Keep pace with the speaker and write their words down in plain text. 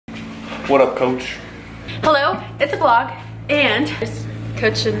What up, coach? Hello, it's a vlog, and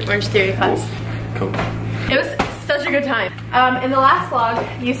Coach in Orange Theory class. Coach. It was such a good time. In the last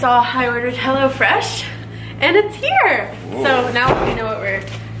vlog, you saw I ordered Hellofresh, and it's here. Whoa. So now we know what we're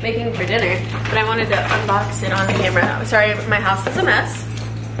making for dinner, but I wanted to unbox it on camera. Sorry, my house is a mess.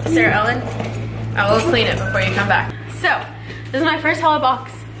 Sarah Ellen, I will clean it before you come back. So, this is my first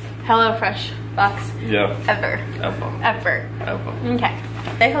Hellofresh box ever. Okay.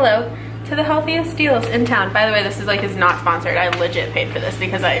 Say hello to the healthiest deals in town. By the way, this is not sponsored. I legit paid for this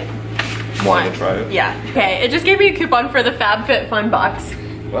because I wanted to try it. Yeah. Okay. It just gave me a coupon for the FabFitFun box.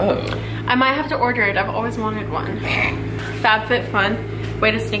 Wow. I might have to order it. I've always wanted one. FabFitFun.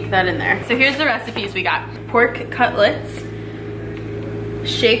 Way to sneak that in there. So here's the recipes we got. Pork cutlets,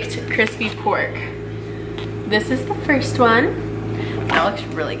 shaked crispy pork. This is the first one. That looks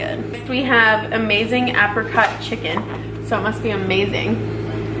really good. Next we have amazing apricot chicken. So it must be amazing.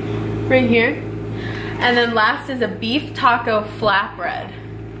 Right here. And then last is a beef taco flatbread.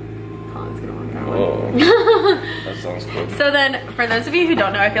 Colin's gonna want that one. That sounds cool. So then, for those of you who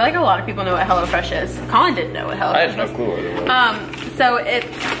don't know, I feel like a lot of people know what Hellofresh is. Colin didn't know what Hellofresh was. I had no clue what it was. So it's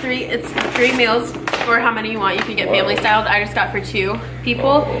three meals, or how many you want. You can get family styled. I just got for 2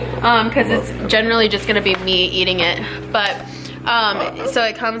 people, because it's generally just gonna be me eating it. But so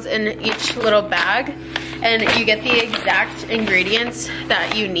it comes in each little bag, and you get the exact ingredients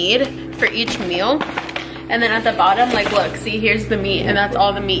that you need for each meal. And then at the bottom, look, see, here's the meat, and that's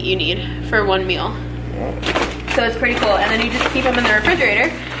all the meat you need for 1 meal. So it's pretty cool. And then you just keep them in the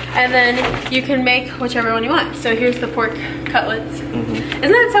refrigerator, and then you can make whichever one you want. So here's the pork cutlets. Isn't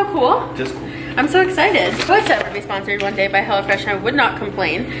that so cool? Just cool. I'm so excited. I would ever be sponsored one day by Hellofresh, I would not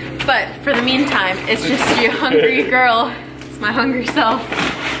complain. But for the meantime, it's just you hungry girl. It's my hungry self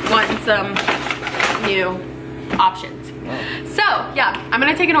wanting some new options. So yeah, I'm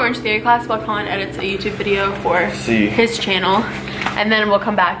gonna take an Orange Theory class while Colin edits a YouTube video for his channel, and then we'll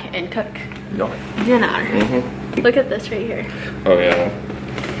come back and cook dinner. Look at this right here. Oh yeah,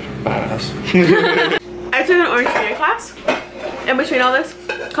 badass. I took an Orange Theory class. In between all this,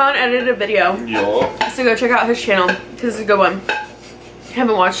 Colin edited a video. So go check out his channel. This is a good one. I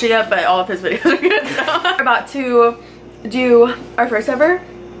haven't watched it yet, but all of his videos are good. So we're about to do our first ever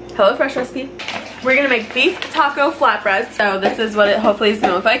Hellofresh recipe. We're gonna make beef taco flatbread. So this is what it hopefully is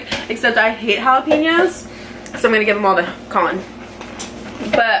gonna look like. Except I hate jalapenos, so I'm gonna give them all to Colin.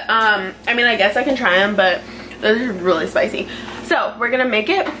 But I mean, I guess I can try them, but those are really spicy. So we're gonna make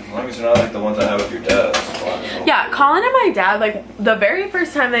it. As long as you're not like the ones I have with your dad. Yeah, Colin and my dad, the very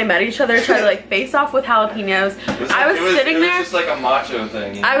first time they met each other, tried to face off with jalapenos. I was sitting there. It was just like a macho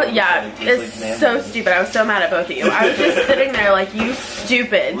thing. It's so stupid. I was so mad at both of you. I was just sitting there like, you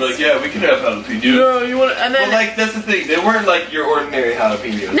stupid. We're like, yeah, we can have jalapenos. No, you want? And then that's the thing. They weren't like your ordinary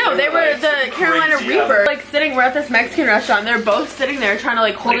jalapenos. No, they were the Carolina Reaper. Sitting, we're at this Mexican restaurant. They're both sitting there trying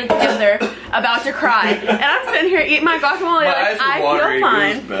to hold it together, about to cry. And I'm sitting here eating my guacamole. I feel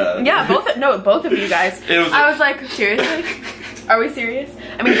fine. Yeah, both of you guys. I was like, seriously? Are we serious?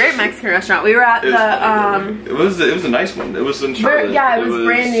 I mean, great Mexican restaurant. We were at it was a nice one. It was in Charlotte. Yeah, it was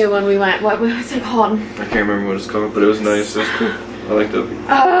brand new when we went. What was it called? I can't remember what it's called, but it was nice. It was cool. I liked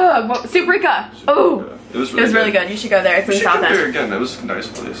it. Suprika. Oh, it was really good. You should go there. It's in South End. There again. It was a nice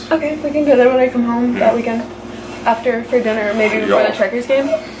place. Okay, we can go there when I come home that weekend. After for dinner, maybe before the Checkers game.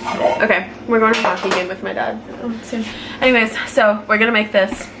 Okay, we're going to a hockey game with my dad soon. Anyways, so we're gonna make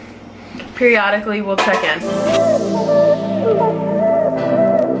this. Periodically, we'll check in.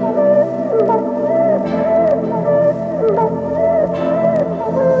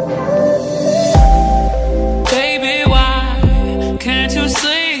 Baby, why can't you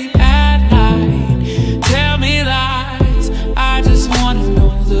sleep at night? Tell me lies. I just wanna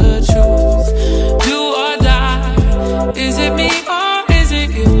know the truth. Do or die. Is it me or is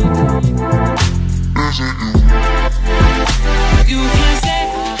it you? You can say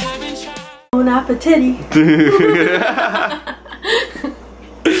I haven't tried. Bon appetit.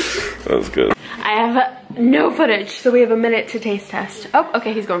 That was good. I have no footage, so we have a minute to taste test. Oh,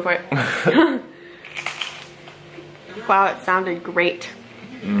 okay, he's going for it. Wow, it sounded great.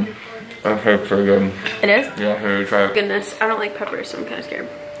 That tastes pretty good. It is? Yeah, here, try it. Goodness, I don't like peppers, so I'm kind of scared.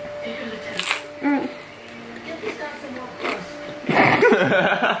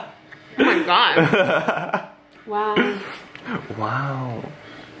 Oh my god. Wow. Wow.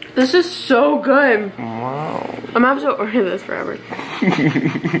 This is so good. Wow. I'm gonna have to order this forever.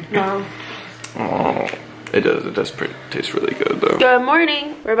 Wow. Oh, it does taste really good though. Good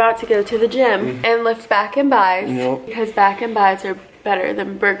morning. We're about to go to the gym and lift back and buys because back and buys are better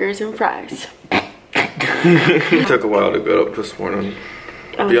than burgers and fries. It took a while to get up this morning.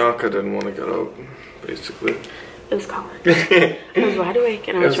 Bianca didn't want to get up, basically. It was calling. I was wide awake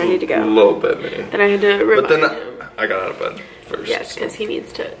and I was ready to go. A little bit, man. Then I had to remind him. I got out of bed first. Yes, because he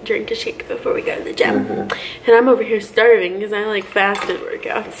needs to drink a shake before we go to the gym. And I'm over here starving because I like fasted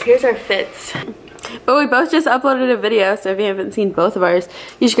workouts. Here's our fits. But we both just uploaded a video, so if you haven't seen both of ours,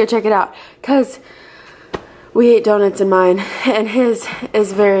 you should go check it out. Because we ate donuts in mine, and his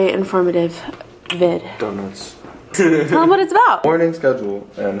is very informative vid. Donuts. Tell him what it's about. Morning schedule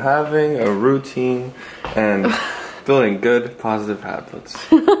and having a routine and building good positive habits.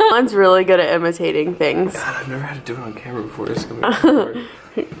 Mine's really good at imitating things. God, I've never had to do it on camera before. It's gonna be hard.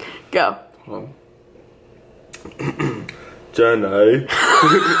 Go. Hold on. Jenny.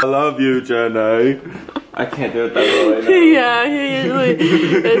 I love you, Jenny. I can't do it that well. Yeah, he usually,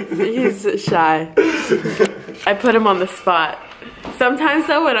 he's shy. I put him on the spot. Sometimes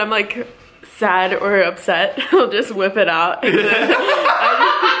though, when I'm like sad or upset, he'll just whip it out.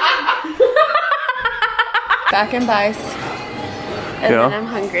 Back in Vice, and then I'm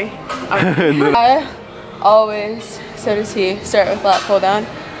hungry. I always, so does he, start with lat pull down.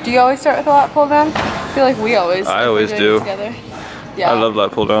 Do you always start with a lat pull down? I feel like we always. I always do. Together. Yeah. I love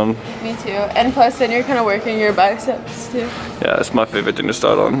lat pull down. Me too. And plus, then you're kind of working your biceps too. Yeah, it's my favorite thing to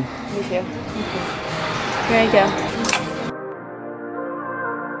start on. Me too. Here you go.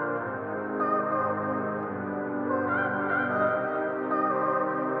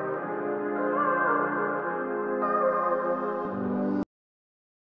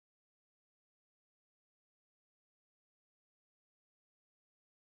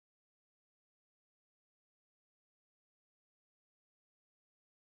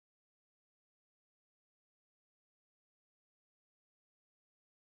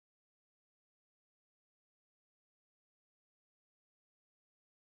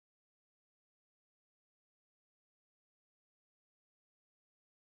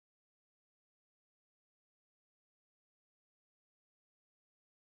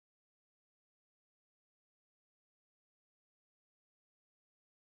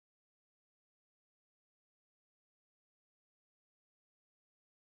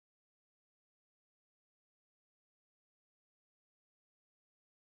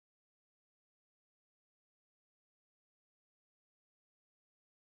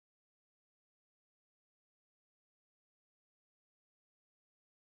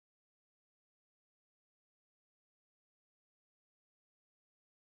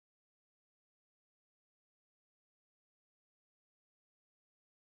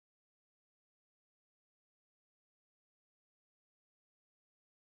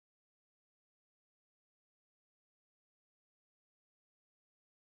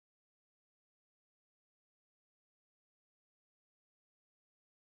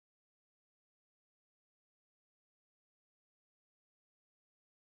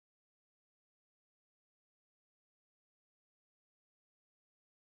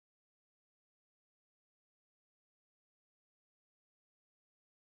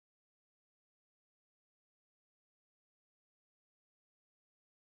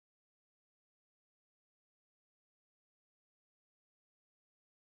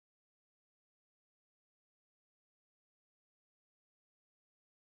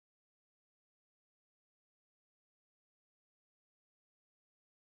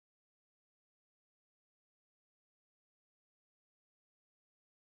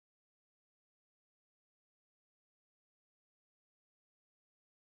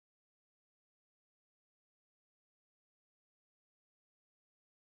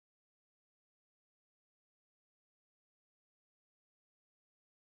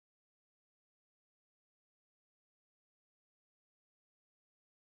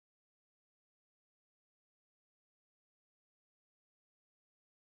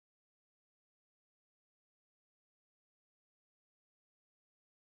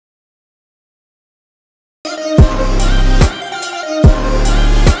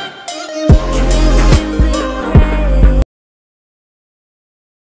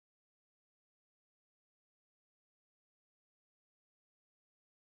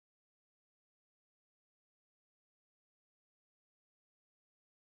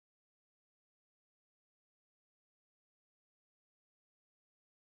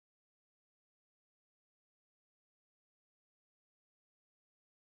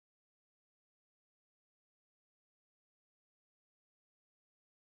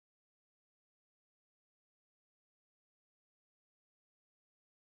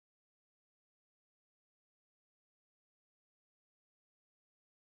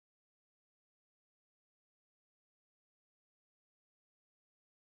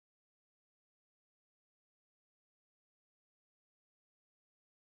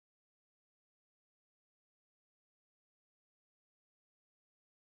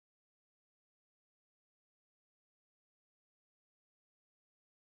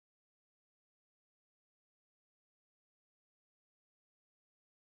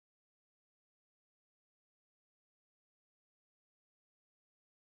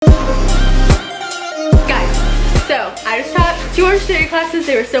 I just taught 2 Orange Theory classes.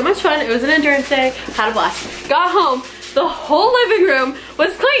 They were so much fun. It was an endurance day. Had a blast. Got home. The whole living room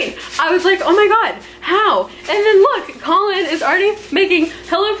was clean. I was like, oh my God, how? And then look, Colin is already making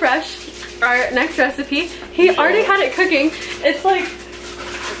HelloFresh, our next recipe. He already had it cooking. It's like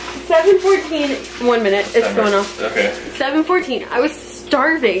 7:14, 1 minute, it's going off. Okay. 7:14, I was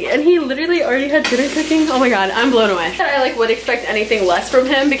starving and he literally already had dinner cooking. Oh my God, I'm blown away. I like would expect anything less from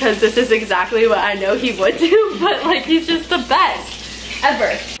him because this is exactly what I know he would do, but like he's just the best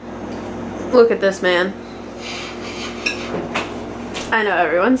ever. Look at this man. I know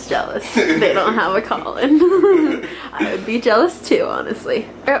everyone's jealous. They don't have a Colin. I would be jealous too, honestly.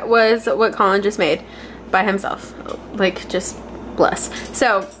 It was what Colin just made by himself. Like, just bless.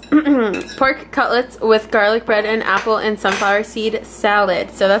 So, pork cutlets with garlic bread and apple and sunflower seed salad.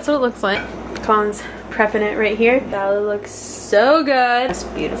 So that's what it looks like. Colin's prepping it right here. Salad looks so good. It's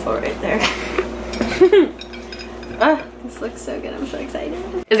beautiful right there. Oh, this looks so good. I'm so excited.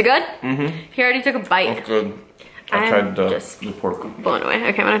 Is it good? Mm-hmm. He already took a bite. It's good. I tried the pork. Blown away.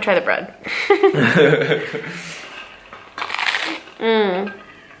 Okay, I'm gonna try the bread.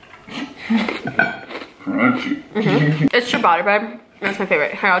 Crunchy. It's ciabatta bread. That's my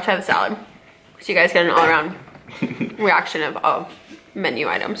favorite. Here, I'll try the salad. So you guys get an all-around reaction of all menu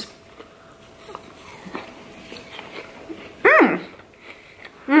items.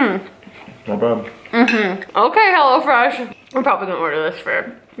 Not bad. Okay, HelloFresh. I'm probably gonna order this for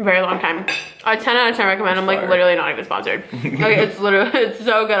a very long time. A 10 out of 10 recommend. I'm like literally not even sponsored. Okay, it's literally, it's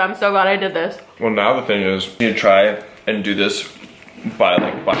so good. I'm so glad I did this. Well, now the thing is, we need to try and do this by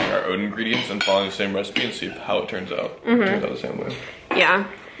like buying our own ingredients and following the same recipe and see how it turns out. It turns out the same way. Yeah.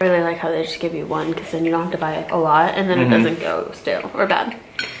 I really like how they just give you one because then you don't have to buy a lot and then it doesn't go stale or bad.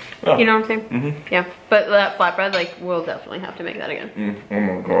 Oh. You know what I'm saying? Yeah. But that flatbread, like, we'll definitely have to make that again. Oh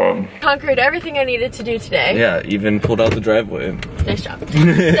my God. Conquered everything I needed to do today. Yeah, even pulled out the driveway. Nice job.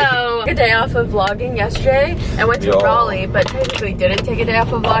 So, a day off of vlogging yesterday. I went to Raleigh, but technically didn't take a day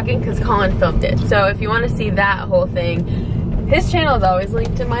off of vlogging because Colin filmed it. So if you want to see that whole thing, his channel is always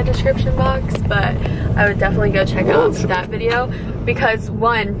linked in my description box, but I would definitely go check out that video because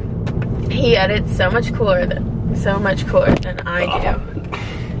one, he edits so much cooler than I do.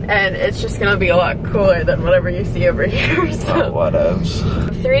 And it's just gonna be a lot cooler than whatever you see over here. So whatevs.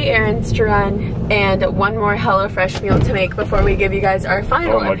 3 errands to run and 1 more HelloFresh meal to make before we give you guys our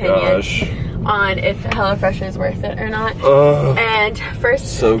final opinion on if HelloFresh is worth it or not. And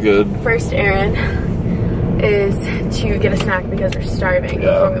first errand is to get a snack because we're starving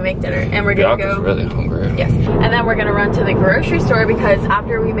before we make dinner, and we're gonna go. Really hungry. Yes, and then we're gonna run to the grocery store because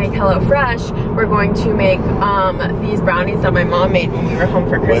after we make HelloFresh, we're going to make these brownies that my mom made when we were home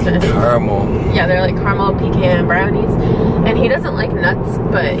for Christmas. With caramel. Yeah, they're like caramel pecan brownies, and he doesn't like nuts,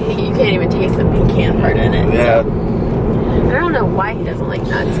 but you can't even taste the pecan part in it. Yeah. So. I don't know why he doesn't like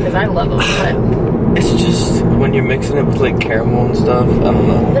nuts because I love them, but it's just when you're mixing it with like caramel and stuff. I don't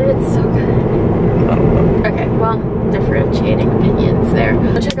know. But it's so good. I don't know. Okay, well, differentiating opinions there.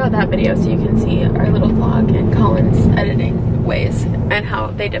 Go check out that video so you can see our little vlog and Colin's editing ways and how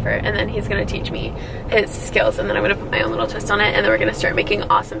they differ. And then he's gonna teach me his skills, and then I'm gonna put my own little twist on it, and then we're gonna start making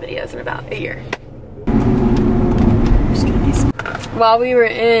awesome videos in about a year. While we were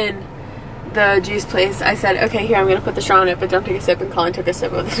in the juice place, I said, okay, here, I'm gonna put the straw in it, but don't take a sip, and Colin took a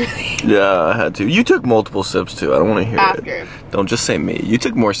sip of this. Yeah, I had to. You took multiple sips too. I don't want to hear After. it. Don't just say me. You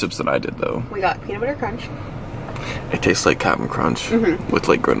took more sips than I did though. We got peanut butter crunch. It tastes like Captain Crunch with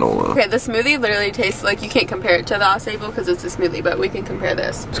like granola. Okay, the smoothie literally tastes like, you can't compare it to the acai bowl because it's a smoothie, but we can compare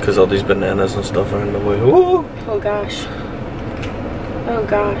this. It's because all these bananas and stuff are in the way. Ooh. Oh gosh. Oh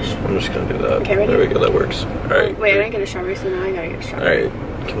gosh. I'm just gonna do that. Okay, ready? There we go, that works. Alright. Wait, I didn't get a strawberry, so now I gotta get a strawberry.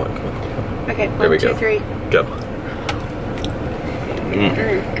 Alright, come on. Okay, there we 1, 2, go. 3. Go.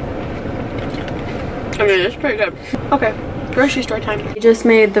 Okay, that's pretty good. Okay, grocery store time. We just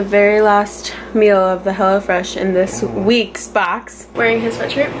made the very last meal of the HelloFresh in this week's box. Wearing his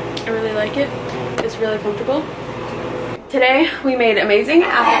sweatshirt, I really like it. It's really comfortable. Today we made amazing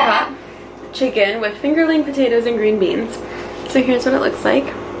apricot chicken with fingerling potatoes and green beans. So here's what it looks like.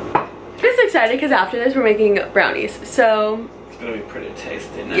 I'm just excited because after this we're making brownies. So it's gonna be pretty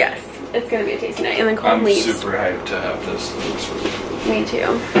tasty now. yes, it's gonna be a tasty night. And then Colin leaves. I'm super hyped to have this. It looks really cool. Me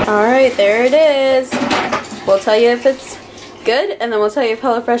too. Alright, there it is. We'll tell you if it's good, and then we'll tell you if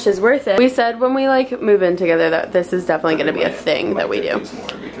HelloFresh is worth it. We said when we like move in together that this is definitely going to be a thing that we do.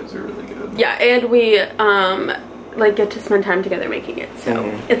 Because they're really good. Yeah, and we like get to spend time together making it. So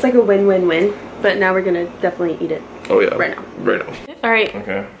it's like a win-win-win. But now we're gonna definitely eat it. Oh yeah. Right now. Right now. Alright.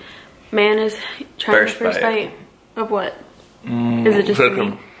 Okay. Man is trying the first bite of what? Is it just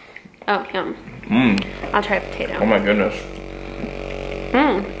chicken? me? Oh, yum. I'll try potato. Oh my goodness.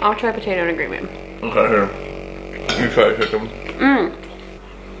 I'll try potato and a green bean. Okay, here. You try chicken.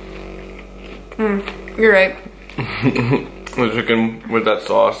 You're right. The chicken with that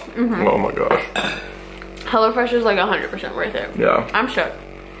sauce. Oh my gosh. Hellofresh is like 100% worth it. Yeah. I'm shook.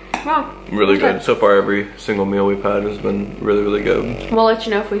 Wow. Really good. So far, every single meal we've had has been really, really good. We'll let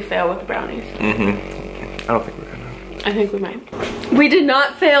you know if we fail with the brownies. I don't think we're gonna. I think we might. We did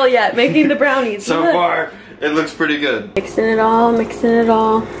not fail yet making the brownies. So far, it looks pretty good. Mixing it all, mixing it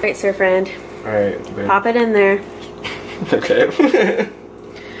all. All right, sir friend. All right, babe. Pop it in there. Okay.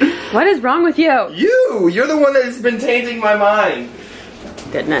 What is wrong with you? You're the one that's been tainting my mind.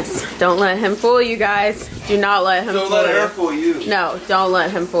 Goodness. Don't let him fool you guys. Do not let him fool you. Don't let her fool you. No, don't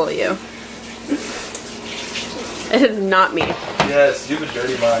let him fool you. It is not me. Yes, you have a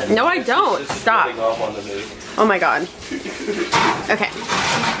dirty mind. No, I don't. Stop. Off onto me. Oh my god. Okay.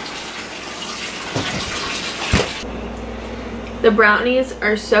 The brownies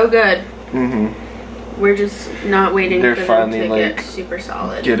are so good. We're just not waiting for them to get super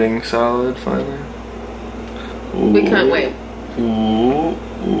solid. Getting solid finally. Ooh. We couldn't wait. Ooh.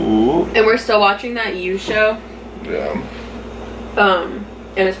 And we're still watching that You show. Yeah. And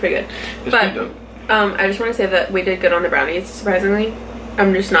it's pretty good. It's but pretty I just want to say that we did good on the brownies, surprisingly.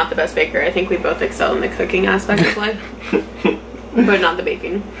 I'm just not the best baker. I think we both excel in the cooking aspect of life. But not the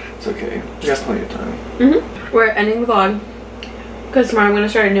baking. It's okay. You got plenty of time. We're ending the vlog because tomorrow I'm going to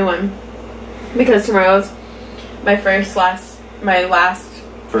start a new one. Because tomorrow's my last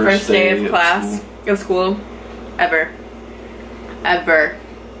first day of class of school ever.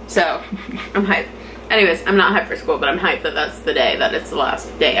 So I'm hyped. Anyways, I'm not hyped for school, but I'm hyped that that's the day that it's the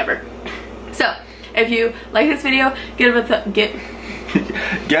last day ever. So if you like this video, give it a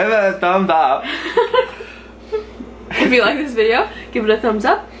thumbs up. If you like this video, give it a thumbs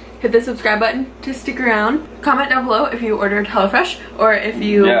up. Hit the subscribe button to stick around. Comment down below if you ordered Hellofresh, or if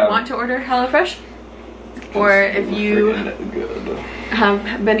you want to order Hellofresh, or if you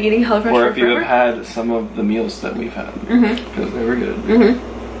have been eating Hellofresh or for if you forever. have had some of the meals that we've had, because they were good.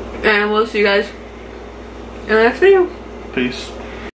 And we'll see you guys in the next video. Peace.